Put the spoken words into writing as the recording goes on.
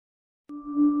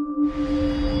Hi,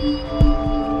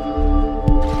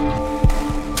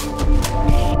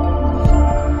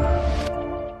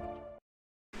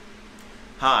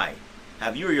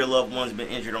 have you or your loved ones been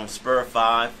injured on Spur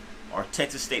 5 or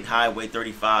Texas State Highway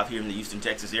 35 here in the Houston,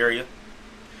 Texas area?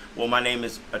 Well, my name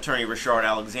is attorney Reshard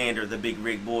Alexander, the Big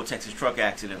Rig Bull Texas truck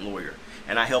accident lawyer,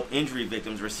 and I help injury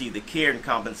victims receive the care and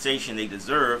compensation they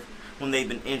deserve when they've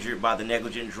been injured by the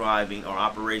negligent driving or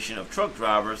operation of truck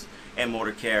drivers and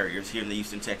motor carriers here in the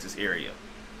Houston, Texas area.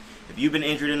 If you've been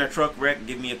injured in a truck wreck,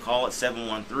 give me a call at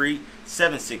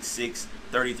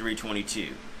 713-766-3322.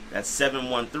 That's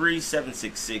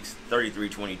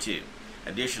 713-766-3322.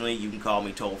 Additionally, you can call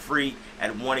me toll-free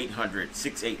at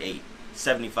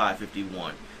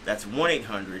 1-800-688-7551. That's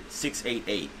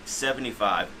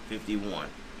 1-800-688-7551.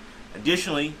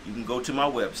 Additionally, you can go to my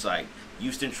website,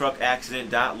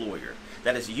 HoustonTruckAccident.lawyer.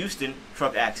 That is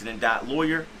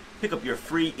HoustonTruckAccident.lawyer. Pick up your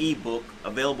free ebook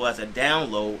available as a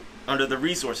download under the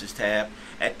Resources tab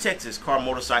at Texas Car,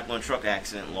 Motorcycle, and Truck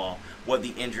Accident Law, What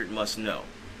the Injured Must Know.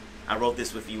 I wrote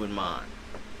this with you in mind.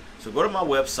 So go to my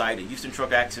website at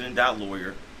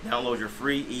HoustonTruckAccident.lawyer, download your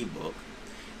free ebook,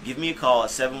 give me a call at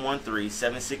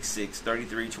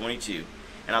 713-766-3322,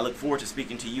 and I look forward to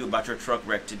speaking to you about your truck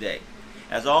wreck today.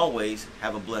 As always,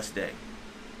 have a blessed day.